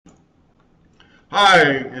Hi,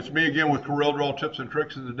 it's me again with Corel Draw Tips and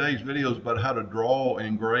Tricks. In today's video is about how to draw,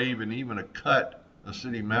 engrave, and even cut a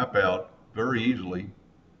city map out very easily.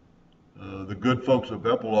 The good folks of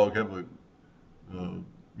Epilogue have a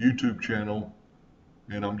YouTube channel,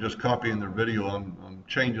 and I'm just copying their video. I'm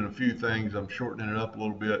changing a few things. I'm shortening it up a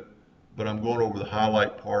little bit, but I'm going over the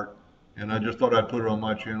highlight part. And I just thought I'd put it on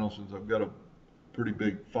my channel since I've got a pretty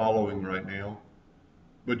big following right now.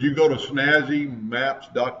 But you go to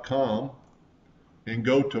snazzymaps.com and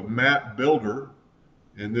go to map builder,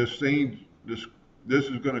 and this is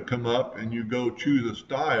going to come up, and you go choose a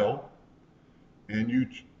style, and you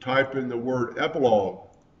type in the word epilogue.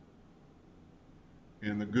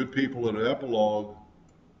 And the good people at Epilogue,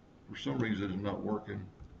 for some reason, it's not working.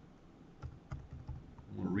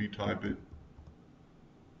 I'm going to retype it.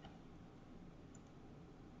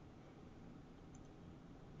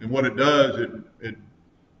 And what it does, it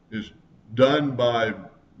is done by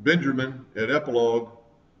Benjamin at Epilogue,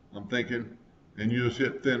 I'm thinking, and you just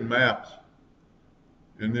hit thin maps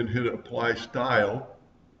and then hit apply style.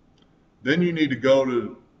 Then you need to go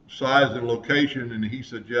to size and location, and he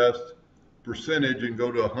suggests percentage and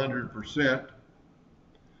go to 100%,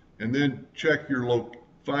 and then check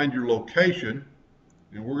find your location,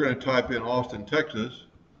 and we're going to type in Austin, Texas,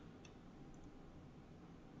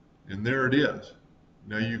 and there it is.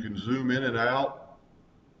 Now you can zoom in and out,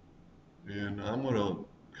 and I'm going to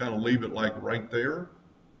kind of leave it like right there,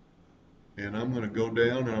 and I'm going to go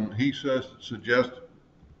down, and he suggests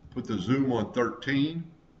put the zoom on 13.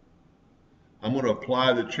 I'm going to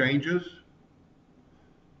apply the changes.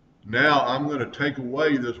 Now I'm going to take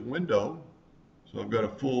away this window, so I've got a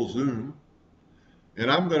full zoom, and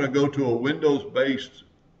I'm going to go to a Windows-based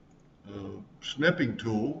snipping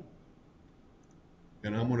tool,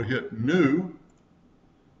 and I'm going to hit new,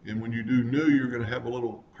 and when you do new, you're going to have a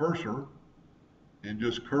little cursor, and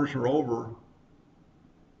just cursor over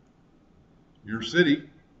your city,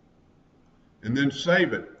 and then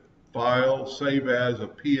save it. File, save as a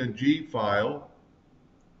PNG file.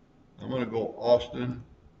 I'm going to go Austin,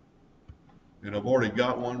 and I've already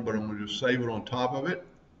got one, but I'm going to just save it on top of it.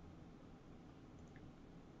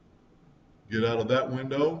 Get out of that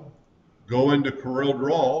window, go into Corel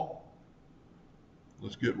Draw.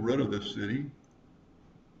 Let's get rid of this city.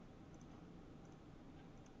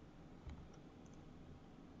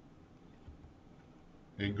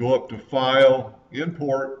 And go up to File,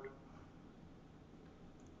 Import,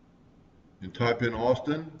 and type in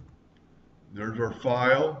Austin. There's our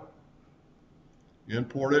file.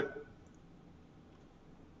 Import it.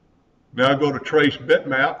 Now go to Trace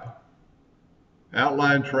Bitmap,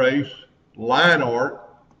 Outline Trace, Line Art,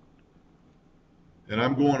 and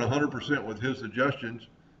I'm going 100% with his suggestions.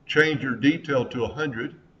 Change your detail to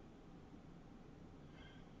 100.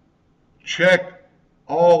 Check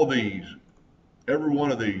all these. Every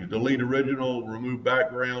one of these, delete original, remove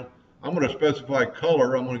background. I'm going to specify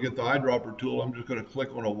color. I'm going to get the eyedropper tool. I'm just going to click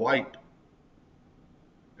on a white,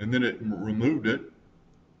 and then it removed it,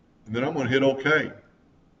 and then I'm going to hit OK.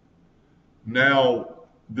 Now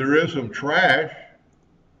there is some trash,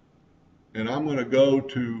 and I'm going to go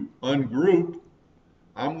to ungroup.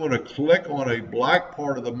 I'm going to click on a black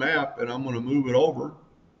part of the map, and I'm going to move it over,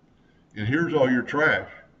 and here's all your trash.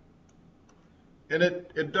 And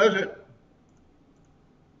it does it.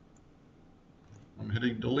 I'm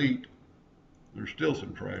hitting delete. There's still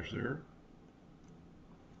some trash there.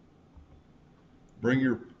 Bring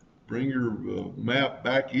your map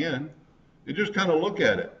back in and just kind of look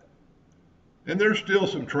at it. And there's still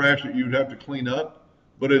some trash that you'd have to clean up,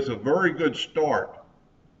 but it's a very good start.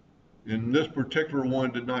 And this particular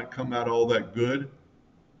one did not come out all that good,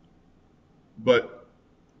 but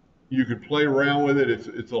you could play around with it.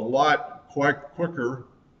 It's a lot quite quicker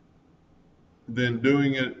than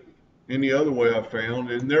doing it any other way I found.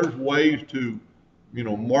 And there's ways to,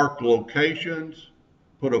 mark locations,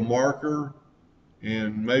 put a marker,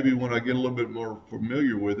 and maybe when I get a little bit more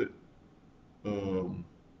familiar with it,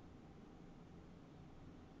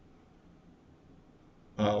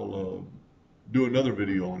 I'll do another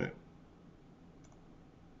video on it.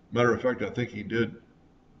 Matter of fact, I think he did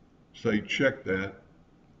say check that.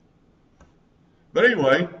 But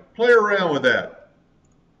anyway, play around with that.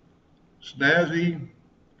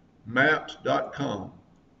 snazzymaps.com.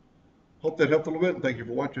 Hope that helped a little bit, and thank you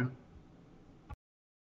for watching.